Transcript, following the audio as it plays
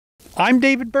I'm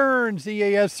David Burns,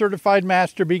 EAS Certified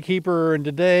Master Beekeeper, and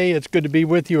today it's good to be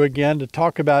with you again to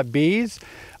talk about bees.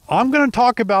 I'm going to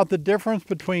talk about the difference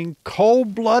between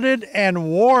cold-blooded and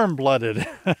warm-blooded.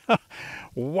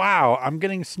 Wow, I'm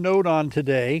getting snowed on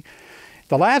today.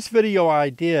 The last video I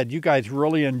did, you guys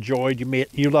really enjoyed.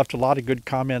 You left a lot of good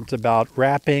comments about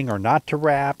wrapping or not to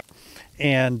wrap.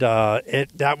 And I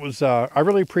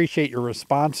really appreciate your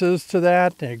responses to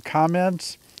that and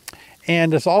comments.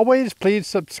 And as always, please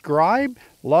subscribe.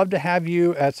 Love to have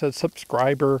you as a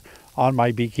subscriber on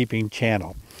my beekeeping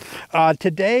channel.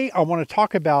 Today, I want to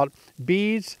talk about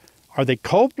bees. Are they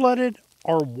cold-blooded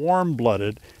or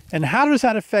warm-blooded? And how does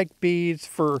that affect bees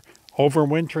for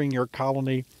overwintering your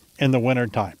colony in the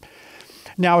wintertime?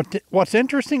 Now, what's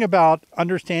interesting about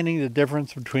understanding the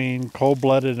difference between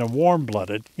cold-blooded and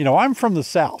warm-blooded, I'm from the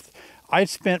South. I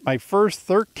spent my first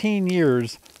 13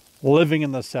 years living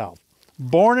in the South.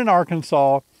 Born in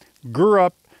Arkansas, grew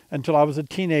up until I was a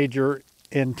teenager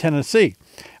in Tennessee.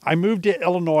 I moved to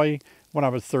Illinois when I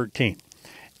was 13.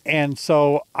 And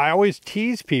so I always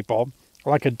tease people,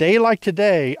 like a day like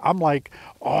today, I'm like,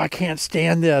 oh, I can't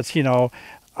stand this,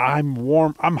 I'm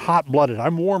hot-blooded,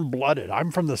 I'm warm-blooded, I'm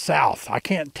from the South. I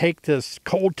can't take this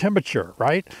cold temperature,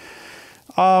 right?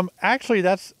 Actually,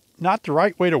 that's not the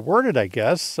right way to word it, I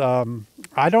guess.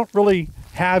 I don't really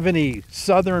have any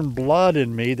southern blood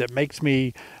in me that makes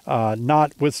me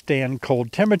not withstand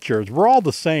cold temperatures. We're all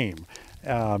the same.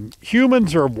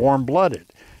 Humans are warm-blooded.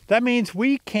 That means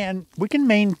we can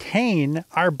maintain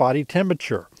our body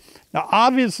temperature. Now,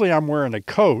 obviously, I'm wearing a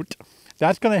coat.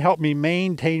 That's going to help me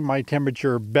maintain my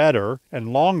temperature better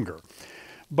and longer.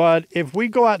 But if we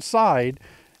go outside,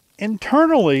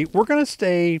 internally, we're going to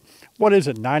stay,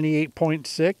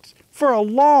 98.6 for a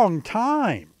long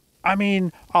time. I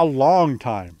mean, a long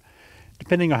time,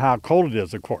 depending on how cold it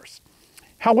is, of course.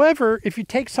 However, if you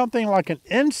take something like an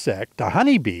insect, a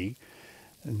honeybee,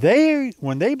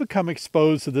 when they become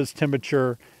exposed to this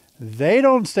temperature, they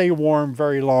don't stay warm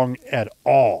very long at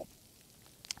all.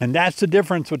 And that's the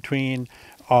difference between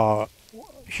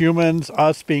humans,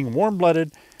 us being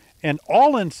warm-blooded, and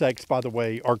all insects, by the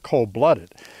way, are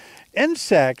cold-blooded.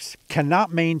 Insects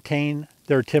cannot maintain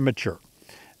their temperature.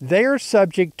 They are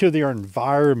subject to their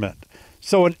environment.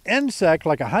 So an insect,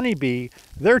 like a honeybee,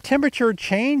 their temperature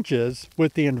changes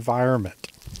with the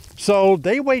environment. So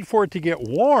they wait for it to get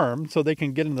warm so they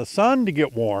can get in the sun to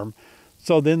get warm,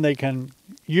 so then they can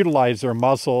utilize their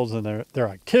muscles and their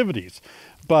activities.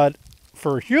 But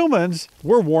for humans,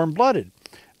 we're warm-blooded.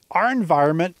 Our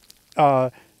environment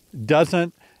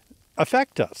doesn't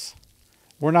affect us.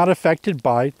 We're not affected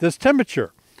by this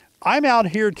temperature. I'm out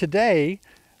here today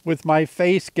with my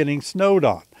face getting snowed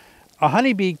on. A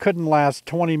honeybee couldn't last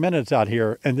 20 minutes out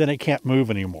here, and then it can't move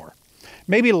anymore.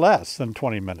 Maybe less than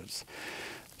 20 minutes.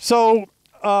 So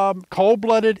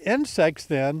cold-blooded insects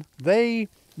then, they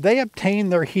obtain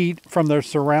their heat from their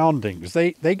surroundings.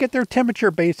 They get their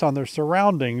temperature based on their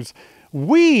surroundings.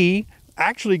 We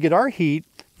actually get our heat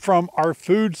from our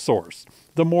food source.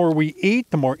 The more we eat,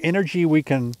 the more energy we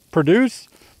can produce.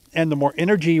 And the more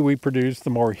energy we produce, the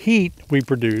more heat we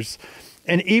produce.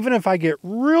 And even if I get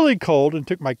really cold and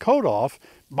took my coat off,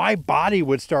 my body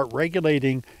would start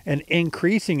regulating and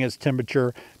increasing its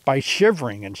temperature by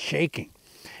shivering and shaking.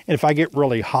 And if I get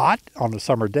really hot on a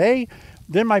summer day,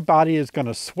 then my body is going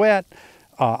to sweat.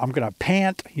 I'm going to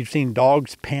pant. You've seen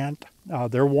dogs pant.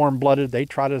 They're warm-blooded. They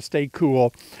try to stay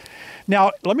cool.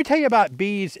 Now, let me tell you about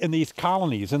bees in these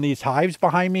colonies, in these hives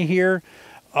behind me here.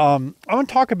 I want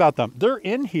to talk about them. They're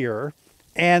in here,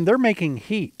 and they're making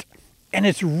heat. And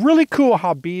it's really cool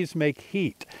how bees make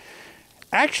heat.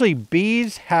 Actually,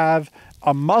 bees have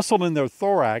a muscle in their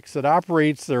thorax that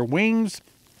operates their wings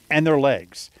and their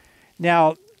legs.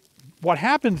 Now, what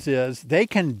happens is they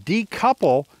can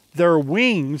decouple their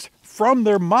wings from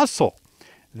their muscle.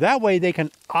 That way they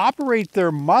can operate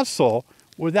their muscle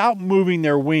without moving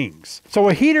their wings. So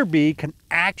a heater bee can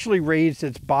actually raise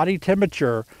its body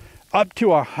temperature up to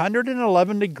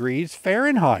 111 degrees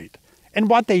Fahrenheit. And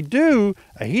what they do,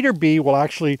 a heater bee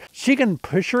she can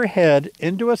push her head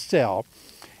into a cell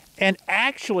and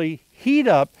actually heat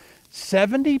up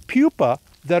 70 pupa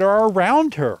that are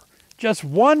around her. Just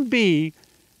one bee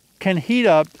can heat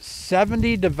up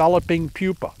 70 developing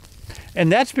pupa. And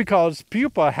that's because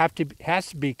pupa has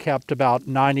to be kept about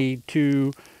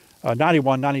 91,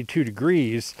 92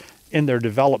 degrees in their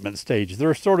development stage.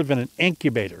 They're sort of in an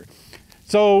incubator.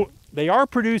 So they are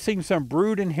producing some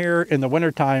brood in here in the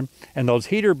wintertime, and those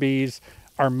heater bees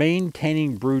are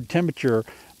maintaining brood temperature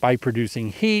by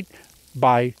producing heat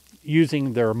by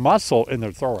using their muscle in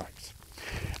their thorax.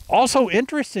 Also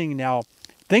interesting now,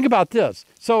 Think about this.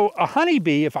 So a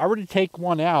honeybee, if I were to take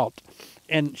one out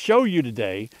and show you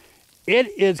today, it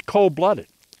is cold-blooded.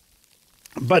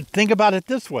 But think about it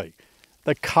this way.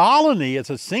 The colony is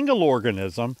a single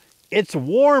organism. It's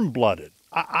warm-blooded.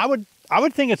 I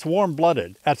would think it's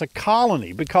warm-blooded as a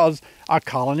colony because a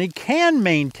colony can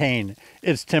maintain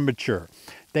its temperature.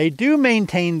 They do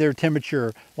maintain their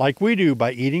temperature like we do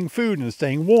by eating food and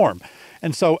staying warm.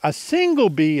 And so a single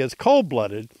bee is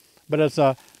cold-blooded, but as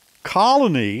a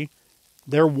colony,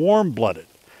 they're warm-blooded.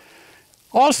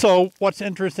 Also, what's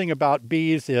interesting about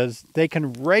bees is they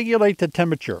can regulate the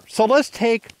temperature. So let's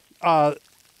take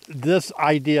this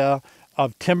idea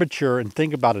of temperature and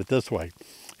think about it this way.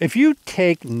 If you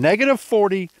take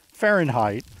 -40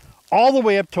 Fahrenheit all the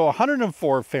way up to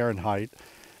 104 Fahrenheit,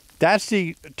 that's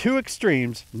the two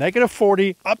extremes,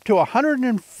 -40 up to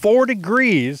 104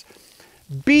 degrees,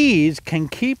 bees can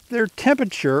keep their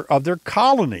temperature of their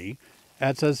colony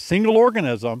as a single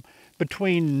organism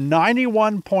between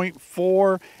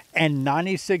 91.4 and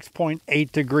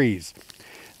 96.8 degrees.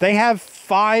 They have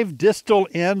 5 distal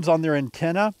ends on their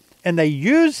antenna, and they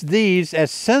use these as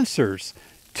sensors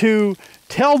to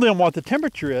tell them what the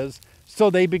temperature is, so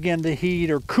they begin to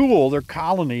heat or cool their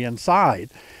colony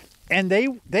inside. And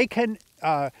they can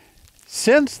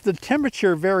sense the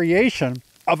temperature variation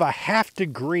of a ½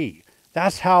 degree.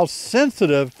 That's how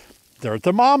sensitive their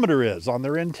thermometer is on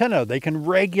their antenna. They can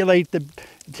regulate the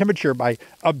temperature by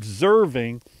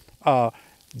observing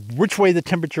which way the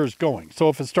temperature is going. So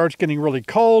if it starts getting really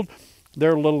cold,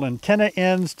 their little antenna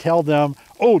ends tell them,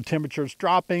 oh, temperature's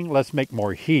dropping, let's make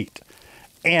more heat.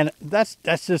 And that's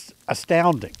just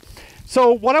astounding.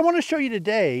 So what I want to show you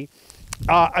today,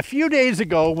 a few days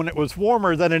ago when it was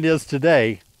warmer than it is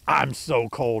today, I'm so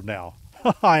cold now.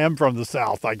 I am from the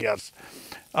South, I guess.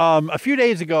 A few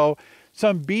days ago,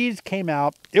 some bees came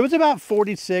out. It was about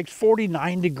 46,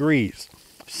 49 degrees.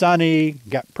 Sunny,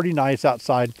 got pretty nice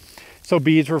outside. So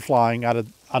bees were flying out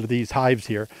of these hives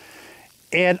here.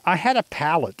 And I had a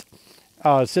pallet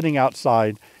sitting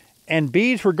outside, and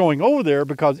bees were going over there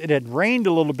because it had rained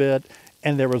a little bit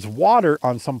and there was water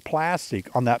on some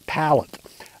plastic on that pallet.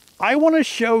 I want to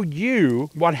show you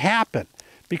what happened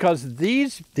because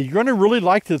you're going to really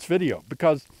like this video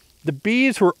because the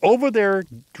bees were over there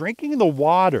drinking the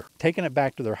water, taking it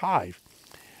back to their hive.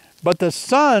 But the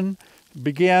sun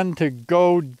began to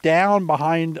go down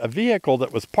behind a vehicle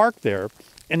that was parked there,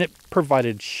 and it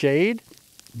provided shade.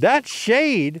 That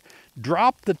shade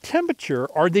dropped the temperature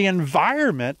or the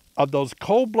environment of those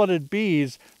cold-blooded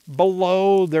bees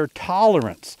below their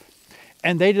tolerance.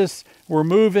 And they just were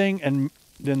moving, and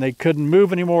then they couldn't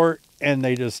move anymore, and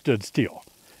they just stood still.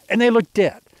 And they looked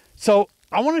dead. So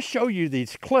I want to show you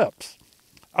these clips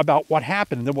about what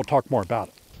happened, and then we'll talk more about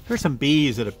it. Here's some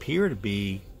bees that appear to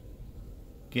be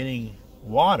getting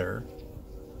water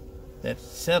that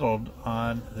settled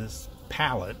on this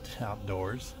pallet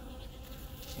outdoors.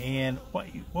 And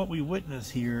what we witness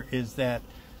here is that,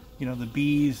 you know, the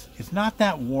bees, it's not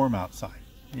that warm outside.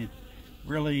 It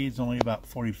really is only about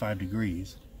 45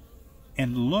 degrees.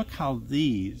 And look how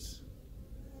they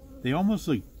almost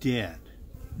look dead.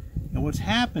 And what's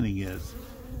happening is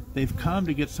they've come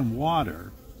to get some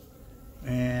water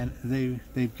and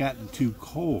they've gotten too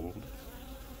cold.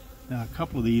 Now a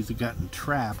couple of these have gotten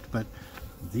trapped, but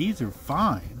these are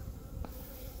fine.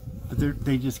 But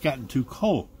they just gotten too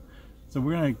cold. So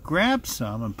we're going to grab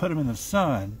some and put them in the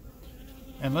sun,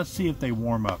 and let's see if they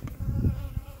warm up.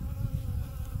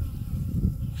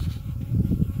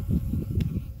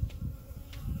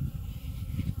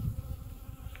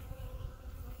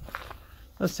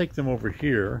 Let's take them over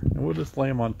here, and we'll just lay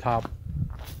them on top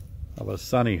of a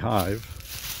sunny hive.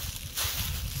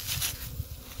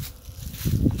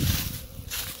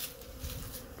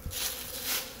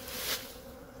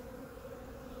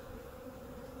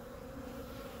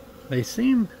 They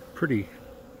seem pretty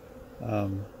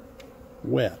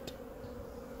wet,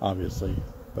 obviously,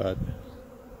 but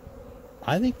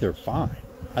I think they're fine.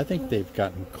 I think they've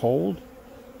gotten cold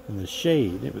in the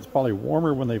shade. It was probably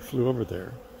warmer when they flew over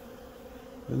there.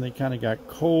 Then they kind of got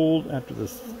cold after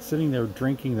sitting there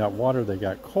drinking that water. They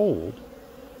got cold,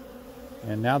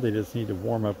 and now they just need to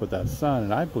warm up with that sun,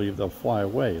 and I believe they'll fly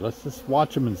away. Let's just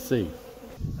watch them and see.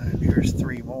 And here's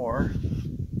 3 more.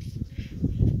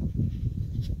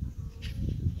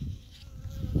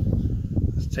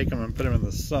 Take them and put them in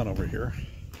the sun over here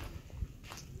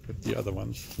with the other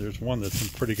ones. There's one that's in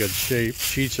pretty good shape.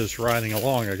 She's just riding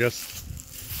along, I guess.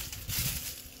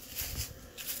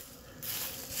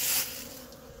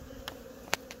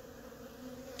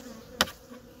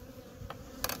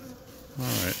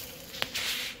 All right.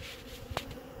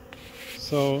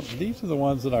 So these are the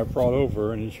ones that I brought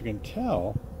over, and as you can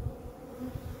tell,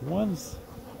 the ones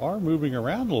are moving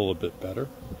around a little bit better.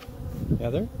 Yeah,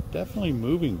 they're definitely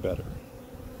moving better.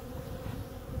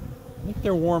 I think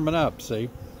they're warming up, see?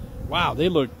 Wow, they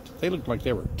looked like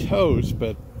they were toast,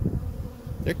 but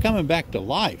they're coming back to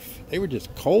life. They were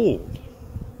just cold.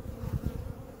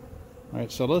 All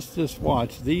right, so let's just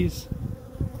watch these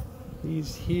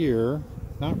here,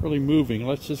 not really moving.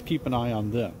 Let's just keep an eye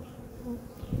on them.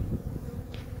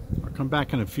 I'll come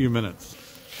back in a few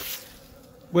minutes.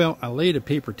 Well, I laid a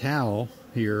paper towel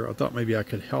here. I thought maybe I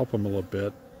could help them a little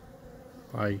bit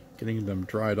by getting them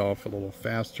dried off a little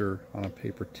faster on a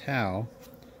paper towel.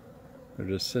 They're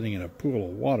just sitting in a pool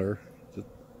of water that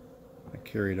I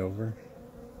carried over.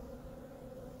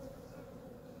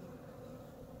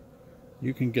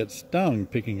 You can get stung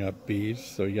picking up bees,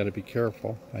 so you got to be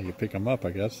careful how you pick them up,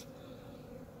 I guess.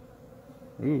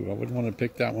 Ooh, I wouldn't want to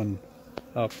pick that one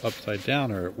up upside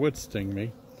down, or it would sting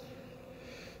me.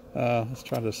 Let's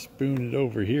try to spoon it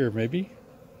over here, maybe.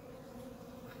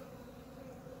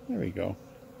 There we go.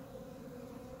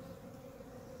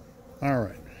 All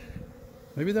right.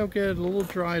 Maybe they'll get a little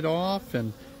dried off,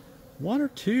 and one or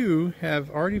two have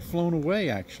already flown away,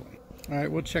 actually. All right,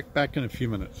 we'll check back in a few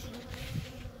minutes.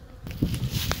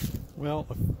 Well,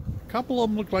 a couple of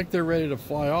them look like they're ready to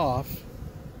fly off.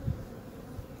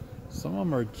 Some of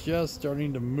them are just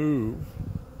starting to move.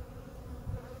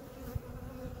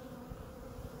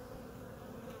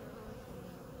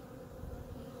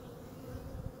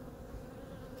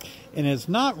 And it's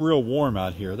not real warm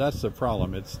out here. That's the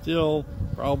problem. It's still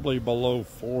probably below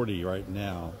 40 right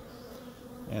now.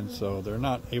 And so they're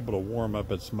not able to warm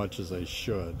up as much as they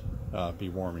should be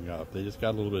warming up. They just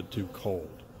got a little bit too cold.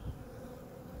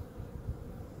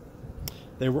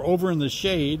 They were over in the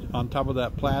shade on top of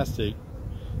that plastic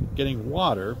getting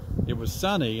water. It was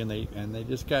sunny, and they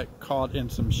just got caught in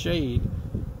some shade,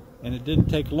 and it didn't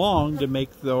take long to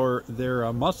make their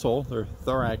muscle, their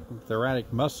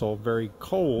thoracic muscle, very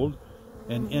cold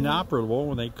and inoperable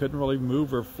when they couldn't really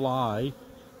move or fly.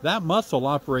 That muscle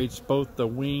operates both the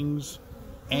wings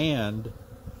and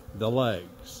the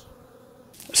legs.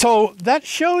 So that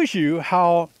shows you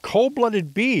how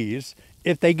cold-blooded bees,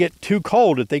 if they get too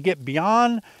cold, if they get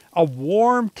beyond a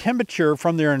warm temperature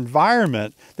from their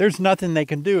environment, there's nothing they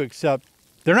can do except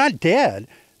they're not dead.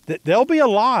 They'll be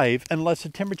alive unless the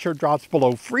temperature drops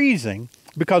below freezing,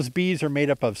 because bees are made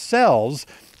up of cells.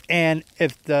 And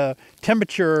if the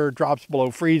temperature drops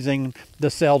below freezing, the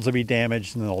cells will be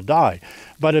damaged and they'll die.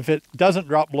 But if it doesn't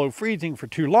drop below freezing for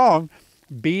too long,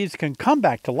 bees can come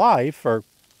back to life or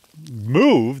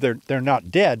move. They're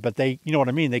not dead, but they, you know what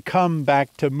I mean, they come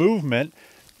back to movement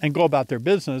and go about their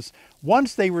business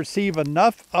once they receive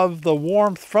enough of the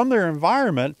warmth from their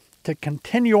environment to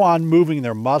continue on moving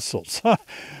their muscles.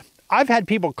 I've had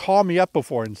people call me up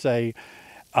before and say,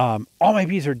 all my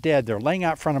bees are dead. They're laying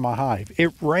out front of my hive.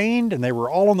 It rained and they were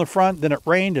all on the front, then it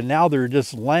rained and now they're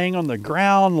just laying on the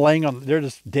ground, they're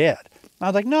just dead. I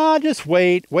was like, no, just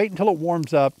wait until it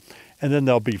warms up, and then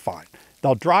they'll be fine.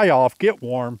 They'll dry off, get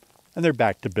warm, and they're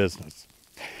back to business.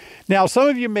 Now, some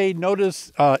of you may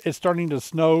notice it's starting to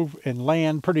snow and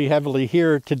land pretty heavily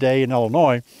here today in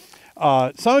Illinois.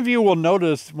 Some of you will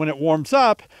notice when it warms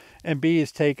up and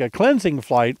bees take a cleansing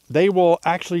flight, they will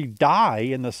actually die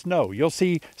in the snow. You'll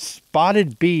see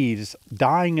spotted bees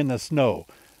dying in the snow,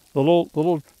 the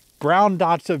little brown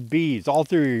dots of bees all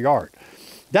through your yard.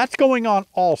 That's going on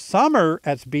all summer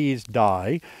as bees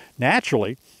die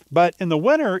naturally. But in the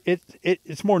winter,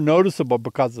 it's more noticeable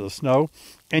because of the snow.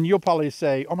 And you'll probably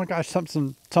say, oh my gosh,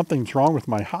 something's wrong with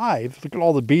my hive. Look at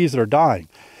all the bees that are dying.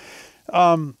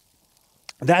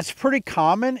 That's pretty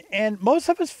common, and most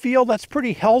of us feel that's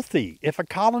pretty healthy. If a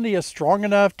colony is strong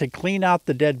enough to clean out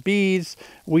the dead bees,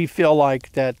 we feel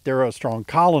like that they're a strong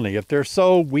colony. If they're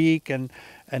so weak and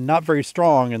not very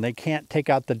strong and they can't take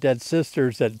out the dead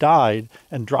sisters that died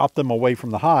and drop them away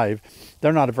from the hive,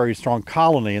 they're not a very strong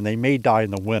colony and they may die in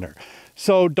the winter.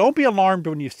 So don't be alarmed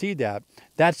when you see that.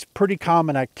 That's pretty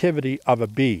common activity of a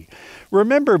bee.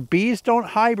 Remember, bees don't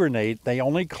hibernate. They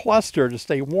only cluster to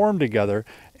stay warm together.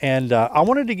 And I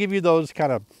wanted to give you those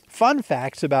kind of fun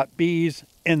facts about bees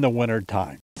in the winter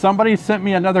time. Somebody sent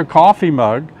me another coffee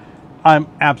mug. I'm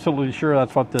absolutely sure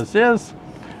that's what this is.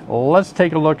 Let's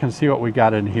take a look and see what we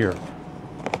got in here.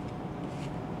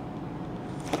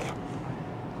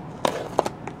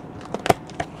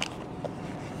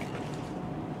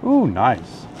 Ooh,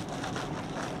 nice.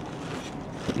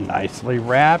 Nicely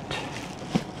wrapped.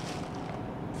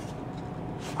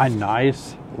 A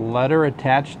nice letter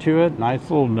attached to it. Nice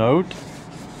little note.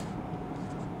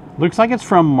 Looks like it's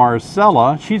from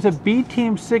Marcella. She's a B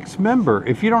Team 6 member.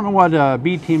 If you don't know what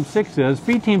B Team 6 is,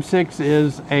 B Team 6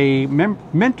 is a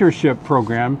mentorship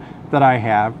program that I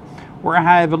have, where I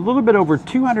have a little bit over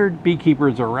 200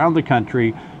 beekeepers around the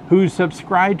country who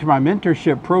subscribe to my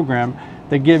mentorship program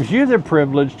that gives you the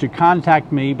privilege to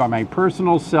contact me by my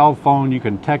personal cell phone. You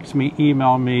can text me,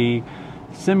 email me,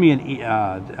 send me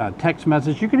a text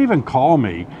message. You can even call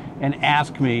me and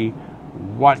ask me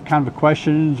what kind of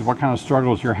questions, what kind of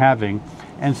struggles you're having.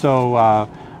 And so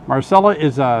Marcella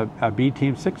is a B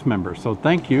Team 6 member, so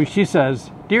thank you. She says,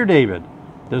 "Dear David,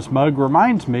 this mug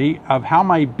reminds me of how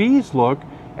my bees look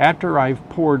after I've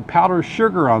poured powdered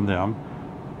sugar on them.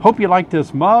 Hope you like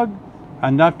this mug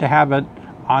enough to have it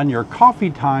on your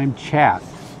coffee time chat."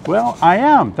 Well, I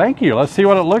am. Thank you. Let's see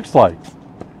what it looks like.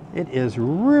 It is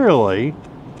really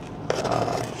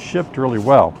shipped really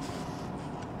well.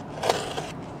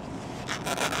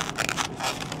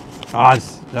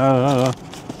 Oh,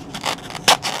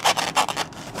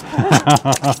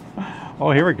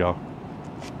 here we go.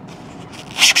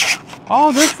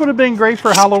 Oh, this would have been great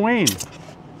for Halloween.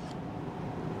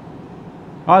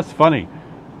 Oh, that's funny.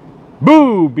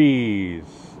 Boo bees.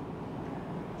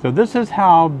 So this is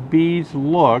how bees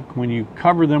look when you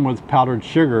cover them with powdered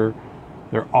sugar.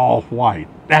 They're all white.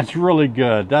 That's really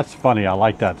good. That's funny. I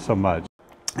like that so much.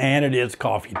 And it is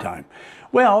coffee time.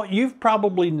 Well, you've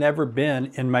probably never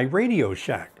been in my radio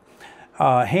shack.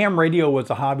 Ham radio was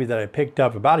a hobby that I picked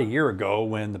up about a year ago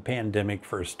when the pandemic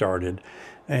first started.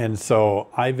 And so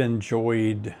I've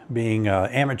enjoyed being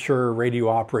an amateur radio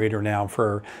operator now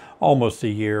for almost a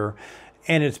year.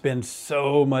 And it's been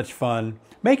so much fun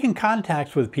making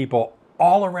contacts with people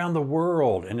all around the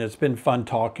world. And it's been fun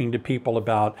talking to people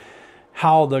about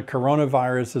how the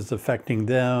coronavirus is affecting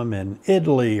them in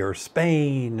Italy or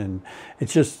Spain. And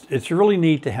it's really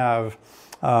neat to have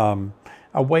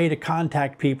a way to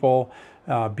contact people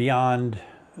beyond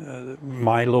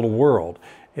my little world.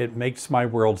 It makes my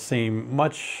world seem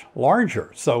much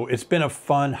larger. So it's been a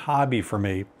fun hobby for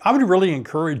me. I would really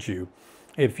encourage you,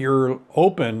 if you're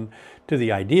open to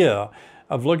the idea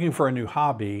of looking for a new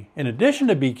hobby, in addition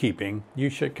to beekeeping, you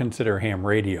should consider ham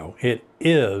radio. It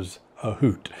is a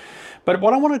hoot. But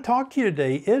what I want to talk to you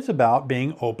today is about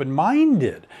being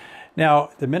open-minded.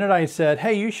 Now, the minute I said,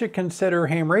 hey, you should consider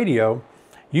ham radio,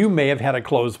 you may have had a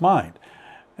closed mind.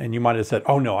 And you might have said,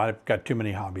 oh no, I've got too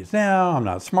many hobbies now. I'm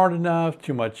not smart enough,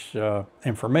 too much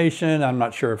information. I'm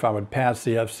not sure if I would pass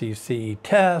the FCC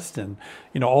test. And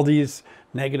all these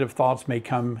negative thoughts may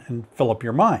come and fill up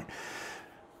your mind.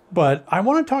 But I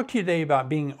want to talk to you today about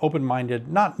being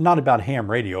open-minded, not about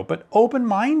ham radio, but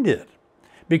open-minded.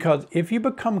 Because if you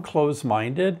become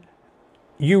closed-minded,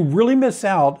 you really miss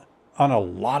out on a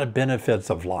lot of benefits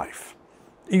of life.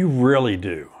 You really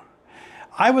do.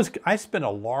 I spent a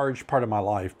large part of my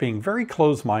life being very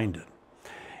closed-minded.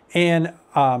 And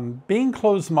being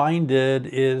closed-minded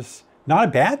is not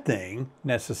a bad thing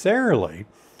necessarily,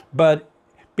 but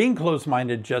being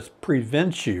closed-minded just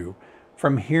prevents you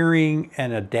from hearing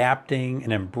and adapting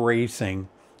and embracing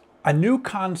a new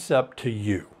concept to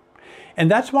you. And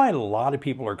that's why a lot of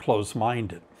people are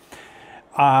closed-minded.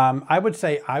 I would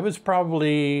say I was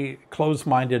probably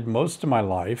closed-minded most of my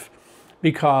life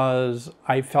because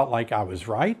I felt like I was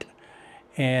right.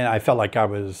 And I felt like I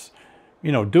was,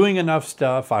 doing enough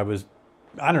stuff. I was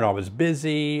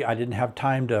busy. I didn't have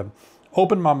time to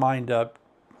open my mind up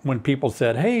when people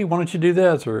said, hey, why don't you do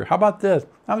this? Or how about this?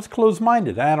 I was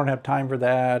closed-minded. I don't have time for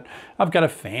that. I've got a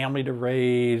family to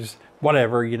raise,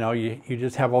 whatever, you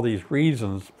just have all these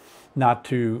reasons not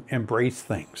to embrace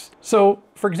things. So,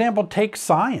 for example, take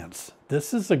science.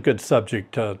 This is a good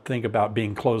subject to think about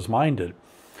being closed-minded.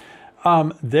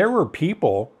 There were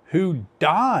people who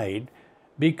died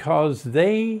because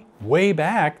way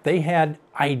back, they had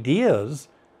ideas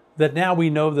that now we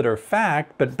know that are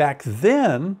fact, but back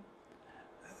then,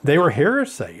 they were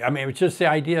hearsay. I mean, it was just the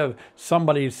idea of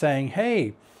somebody saying,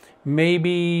 hey,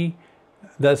 maybe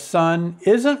the sun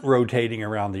isn't rotating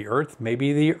around the earth.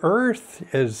 Maybe the earth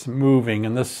is moving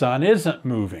and the sun isn't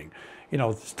moving.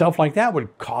 Stuff like that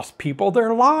would cost people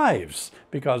their lives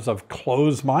because of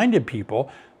closed-minded people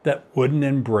that wouldn't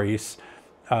embrace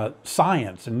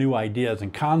science and new ideas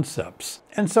and concepts.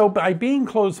 And so by being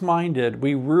closed-minded,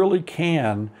 we really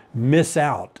can miss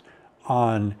out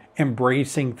on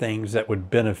embracing things that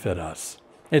would benefit us.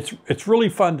 It's really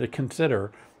fun to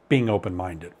consider being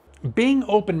open-minded. Being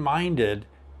open-minded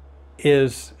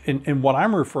is, in what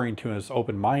I'm referring to as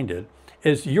open-minded,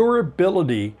 is your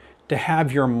ability to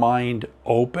have your mind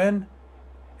open,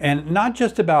 and not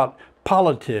just about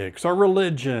politics or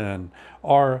religion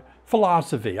or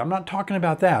philosophy. I'm not talking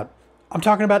about that. I'm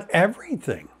talking about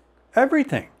everything.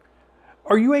 Everything.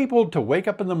 Are you able to wake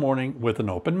up in the morning with an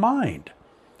open mind?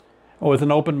 With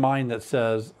an open mind that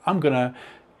says, I'm going to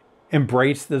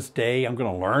embrace this day. I'm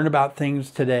going to learn about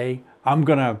things today. I'm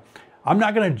not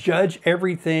going to judge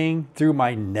everything through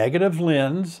my negative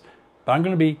lens, but I'm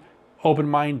going to be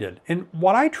open-minded. And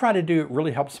what I try to do, it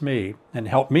really helps me and it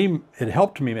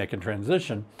helped me make a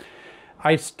transition.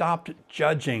 I stopped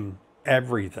judging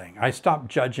everything. I stopped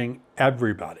judging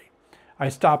everybody. I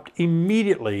stopped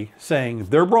immediately saying,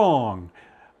 they're wrong.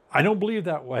 I don't believe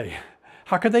that way.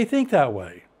 How could they think that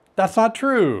way? That's not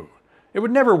true. It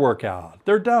would never work out.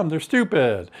 They're dumb. They're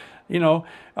stupid. You know,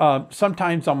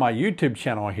 sometimes on my YouTube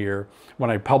channel here, when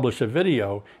I publish a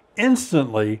video,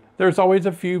 instantly there's always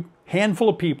a handful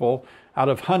of people out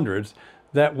of hundreds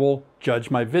that will judge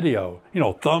my video. You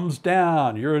know, thumbs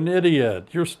down, you're an idiot,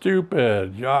 you're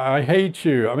stupid, I hate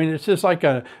you. I mean, it's just like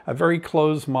a very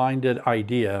closed-minded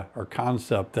idea or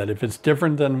concept that if it's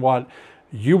different than what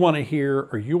you want to hear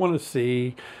or you want to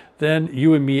see, then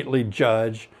you immediately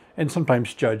judge, and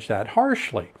sometimes judge that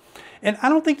harshly. And I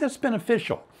don't think that's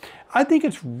beneficial. I think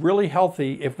it's really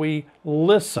healthy if we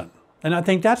listen. And I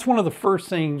think that's one of the first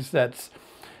things that's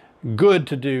good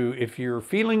to do if you're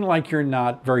feeling like you're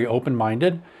not very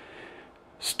open-minded.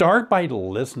 Start by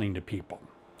listening to people.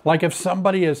 Like if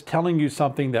somebody is telling you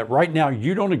something that right now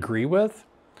you don't agree with,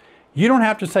 you don't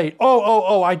have to say,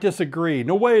 oh, I disagree.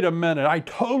 No, wait a minute. I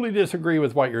totally disagree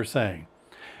with what you're saying.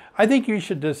 I think you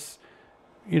should just,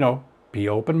 be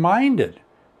open-minded.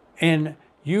 And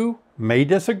you may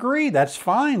disagree. That's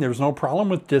fine. There's no problem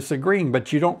with disagreeing,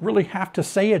 but you don't really have to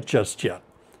say it just yet.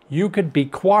 You could be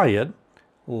quiet,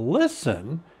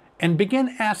 listen, and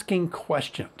begin asking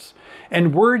questions.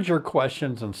 And word your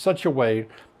questions in such a way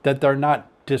that they're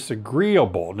not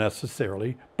disagreeable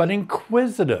necessarily, but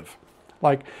inquisitive.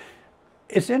 Like,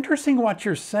 it's interesting what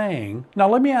you're saying. Now,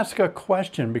 let me ask a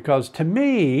question, because to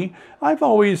me, I've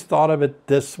always thought of it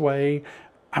this way.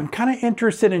 I'm kind of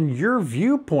interested in your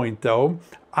viewpoint, though.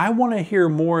 I want to hear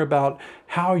more about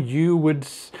how you would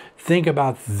think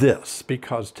about this,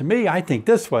 because to me, I think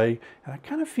this way, and I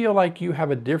kind of feel like you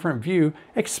have a different view.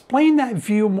 Explain that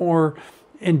view more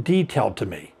in detail to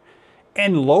me.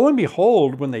 And lo and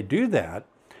behold, when they do that,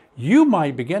 you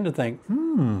might begin to think,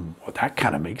 well, that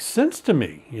kind of makes sense to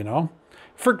me,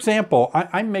 For example,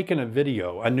 I'm making a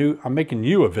video, I'm making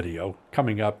you a video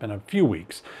coming up in a few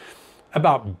weeks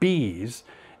about bees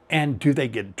and do they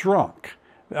get drunk?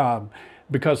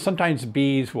 Because sometimes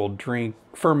bees will drink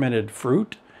fermented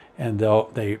fruit and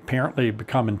they apparently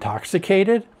become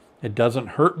intoxicated. It doesn't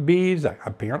hurt bees.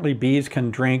 Apparently bees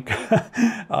can drink,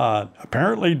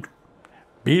 apparently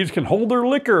bees can hold their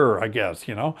liquor, I guess,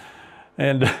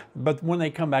 But when they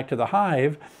come back to the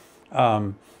hive,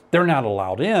 they're not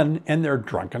allowed in their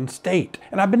drunken state.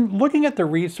 And I've been looking at the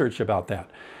research about that.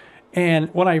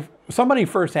 And when somebody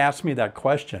first asked me that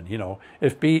question,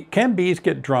 can bees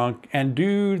get drunk, and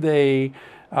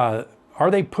are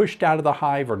they pushed out of the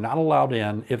hive or not allowed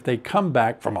in if they come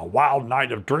back from a wild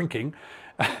night of drinking?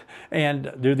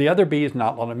 And do the other bees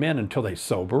not let them in until they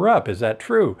sober up? Is that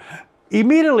true?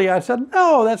 Immediately I said,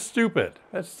 no, that's stupid.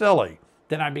 That's silly.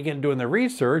 Then I began doing the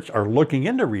research, or looking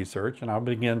into research, and I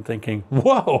began thinking,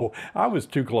 whoa, I was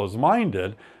too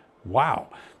close-minded. Wow.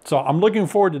 So I'm looking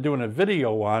forward to doing a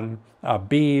video on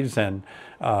bees and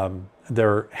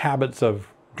their habits of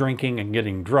drinking and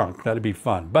getting drunk. That'd be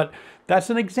fun. But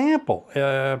that's an example,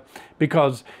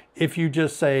 because if you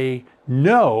just say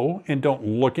no and don't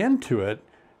look into it,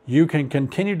 you can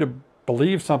continue to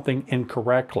believe something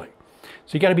incorrectly.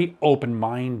 So you got to be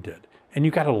open-minded, and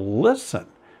you got to listen.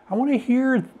 I want to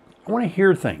hear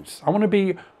things. I want to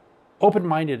be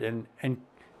open-minded and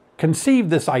conceive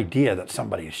this idea that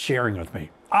somebody is sharing with me.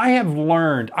 I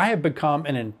have become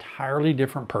an entirely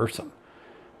different person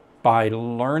by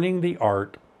learning the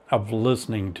art of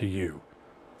listening to you.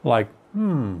 Like,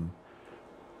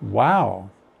 wow,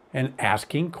 and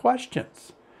asking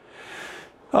questions.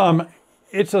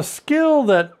 It's a skill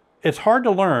that it's hard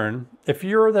to learn. If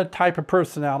you're the type of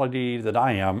personality that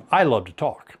I am, I love to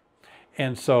talk.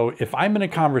 And so if I'm in a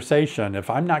conversation, if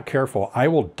I'm not careful, I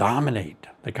will dominate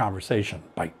the conversation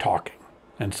by talking.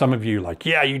 And some of you like,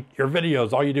 yeah, your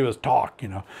videos, all you do is talk,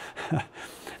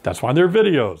 That's why they're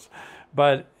videos.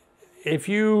 But if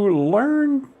you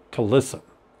learn to listen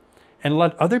and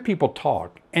let other people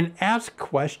talk and ask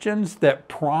questions that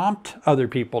prompt other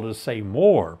people to say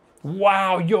more,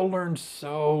 wow, you'll learn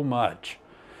so much.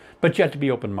 But you have to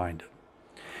be open-minded.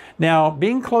 Now,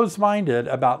 being closed-minded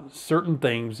about certain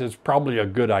things is probably a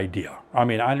good idea. I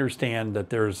mean, I understand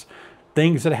that there's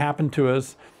things that happen to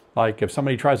us. Like if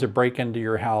somebody tries to break into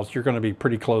your house, you're going to be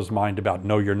pretty closed-minded about,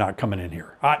 no, you're not coming in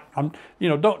here.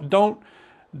 Don't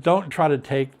don't try to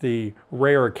take the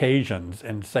rare occasions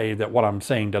and say that what I'm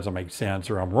saying doesn't make sense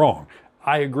or I'm wrong.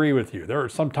 I agree with you. There are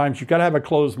sometimes you got to have a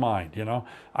closed mind, you know.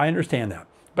 I understand that.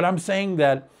 But I'm saying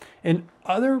that in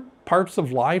other parts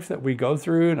of life that we go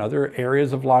through, in other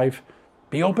areas of life,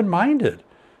 be open-minded.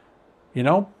 You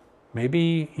know,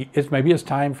 maybe it's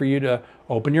time for you to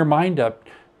open your mind up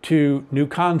to new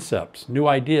concepts, new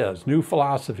ideas, new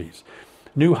philosophies,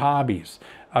 new hobbies,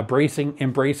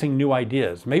 embracing new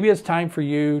ideas. Maybe it's time for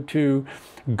you to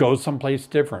go someplace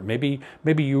different. Maybe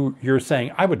you're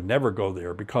saying, I would never go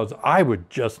there because I would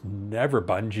just never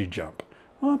bungee jump.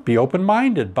 Well, be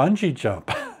open-minded, bungee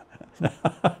jump.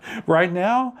 Right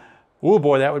now, oh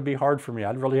boy, that would be hard for me.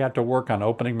 I'd really have to work on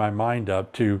opening my mind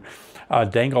up to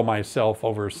dangle myself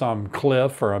over some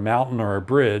cliff or a mountain or a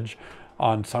bridge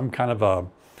on some kind of a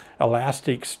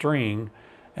elastic string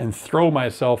and throw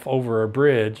myself over a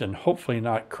bridge and hopefully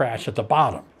not crash at the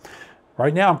bottom.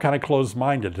 Right now, I'm kind of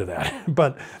closed-minded to that,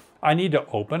 but I need to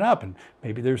open up, and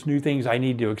maybe there's new things I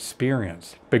need to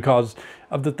experience. Because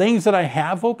of the things that I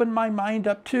have opened my mind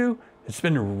up to, it's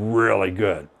been really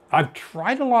good. I've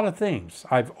tried a lot of things.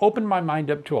 I've opened my mind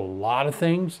up to a lot of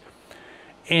things,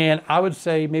 and I would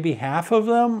say maybe half of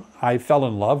them I fell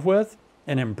in love with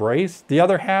and embraced. The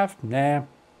other half, nah,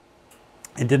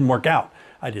 it didn't work out.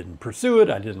 I didn't pursue it,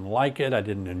 I didn't like it, I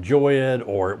didn't enjoy it,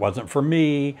 or it wasn't for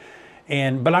me.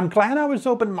 But I'm glad I was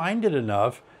open-minded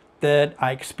enough that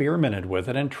I experimented with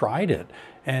it and tried it.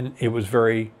 And it was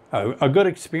a good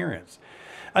experience.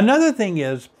 Another thing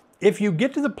is, if you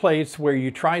get to the place where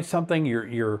you try something,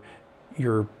 you're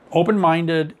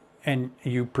open-minded and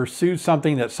you pursue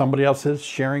something that somebody else is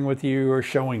sharing with you or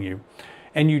showing you,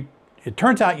 and it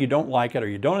turns out you don't like it or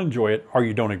you don't enjoy it or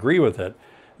you don't agree with it,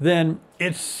 then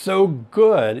it's so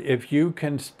good if you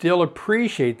can still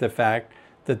appreciate the fact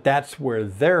that that's where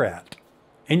they're at.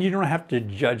 And you don't have to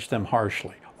judge them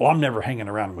harshly. Well, I'm never hanging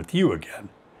around with you again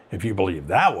if you believe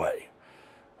that way.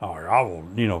 Or I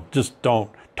will, just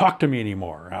don't talk to me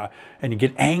anymore. And you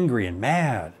get angry and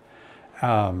mad.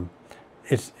 I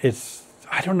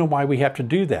don't know why we have to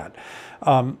do that.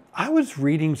 I was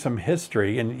reading some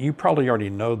history, and you probably already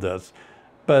know this,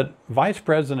 but Vice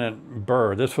President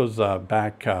Burr, this was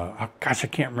back, I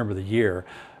can't remember the year.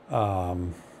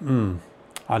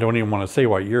 I don't even want to say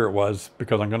what year it was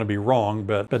because I'm going to be wrong,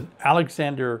 but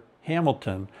Alexander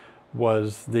Hamilton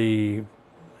was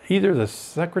either the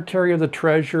Secretary of the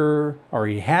Treasury, or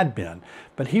he had been,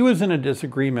 but he was in a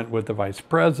disagreement with the Vice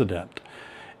President.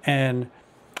 And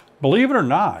believe it or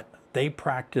not, they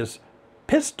practiced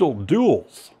pistol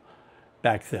duels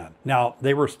back then. Now,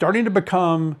 they were starting to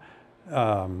become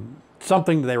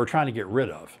something they were trying to get rid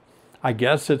of. I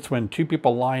guess it's when two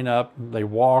people line up, they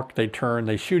walk, they turn,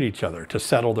 they shoot each other to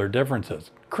settle their differences.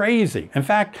 Crazy. In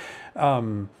fact,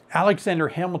 Alexander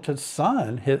Hamilton's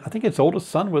son, I think his oldest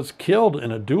son, was killed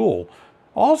in a duel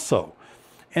also.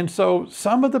 And so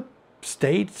some of the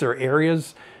states or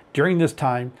areas during this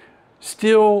time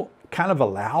still kind of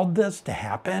allowed this to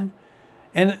happen.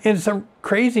 And it's a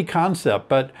crazy concept,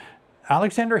 but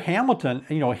Alexander Hamilton,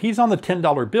 he's on the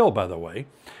 $10 bill, by the way.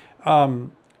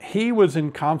 He was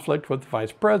in conflict with the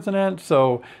vice president,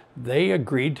 so they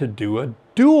agreed to do a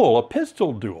duel, a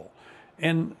pistol duel.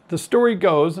 And the story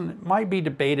goes, and it might be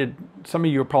debated, some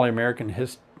of you are probably American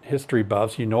history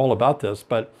buffs, you know all about this,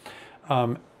 but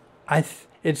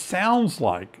it sounds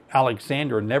like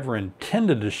Alexander never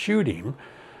intended to shoot him,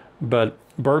 but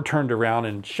Burr turned around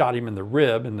and shot him in the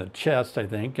rib, in the chest, I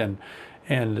think, and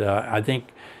I think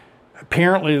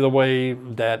apparently the way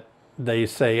that they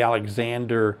say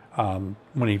Alexander,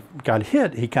 when he got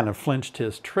hit, he kind of flinched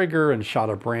his trigger and shot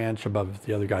a branch above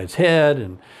the other guy's head.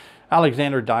 And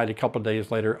Alexander died a couple of days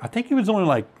later. I think he was only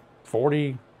like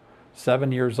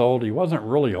 47 years old. He wasn't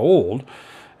really old.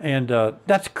 And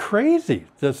that's crazy,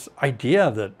 this idea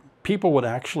that people would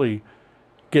actually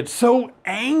get so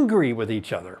angry with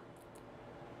each other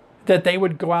that they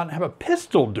would go out and have a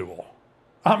pistol duel.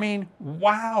 I mean,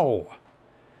 wow.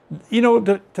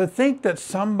 To think that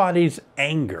somebody's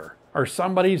anger or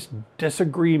somebody's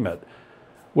disagreement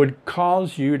would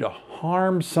cause you to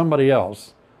harm somebody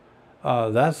else,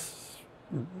 that's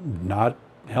not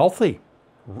healthy.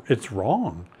 It's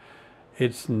wrong.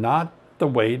 It's not the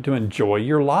way to enjoy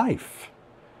your life.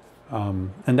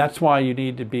 And that's why you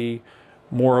need to be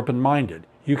more open-minded.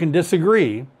 You can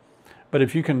disagree, but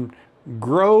if you can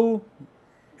grow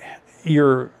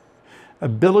your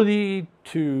ability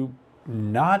to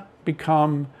not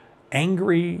become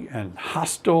angry and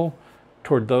hostile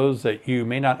toward those that you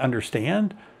may not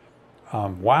understand,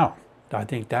 wow, I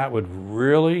think that would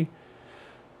really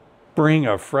bring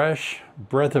a fresh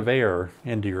breath of air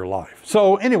into your life.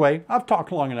 So anyway, I've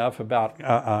talked long enough about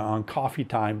on coffee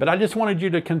time, but I just wanted you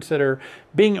to consider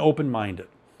being open-minded.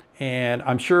 And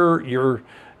I'm sure you're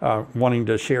wanting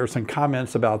to share some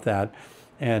comments about that.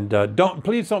 And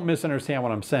please don't misunderstand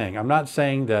what I'm saying. I'm not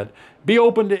saying that be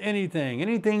open to anything.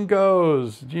 Anything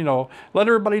goes. You know, let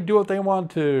everybody do what they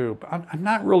want to. I'm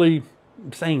not really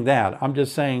saying that. I'm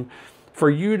just saying for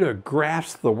you to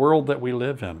grasp the world that we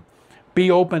live in, be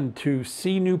open to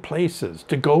see new places,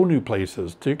 to go new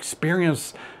places, to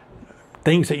experience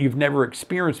things that you've never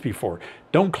experienced before.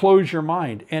 Don't close your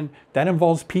mind. And that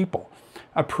involves people.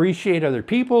 Appreciate other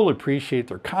people, appreciate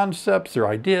their concepts, their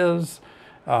ideas.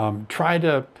 Try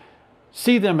to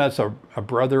see them as a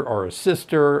brother or a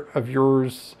sister of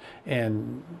yours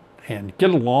and get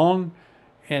along.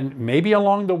 And maybe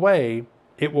along the way,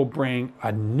 it will bring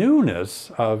a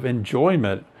newness of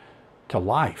enjoyment to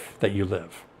life that you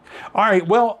live. All right,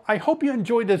 well, I hope you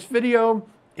enjoyed this video.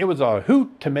 It was a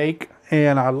hoot to make,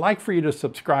 and I'd like for you to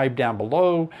subscribe down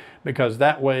below because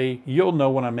that way you'll know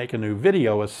when I make a new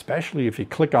video, especially if you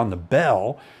click on the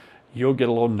bell. You'll get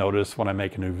a little notice when I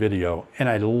make a new video. And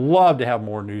I'd love to have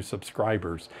more new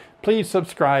subscribers. Please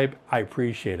subscribe. I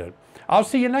appreciate it. I'll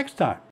see you next time.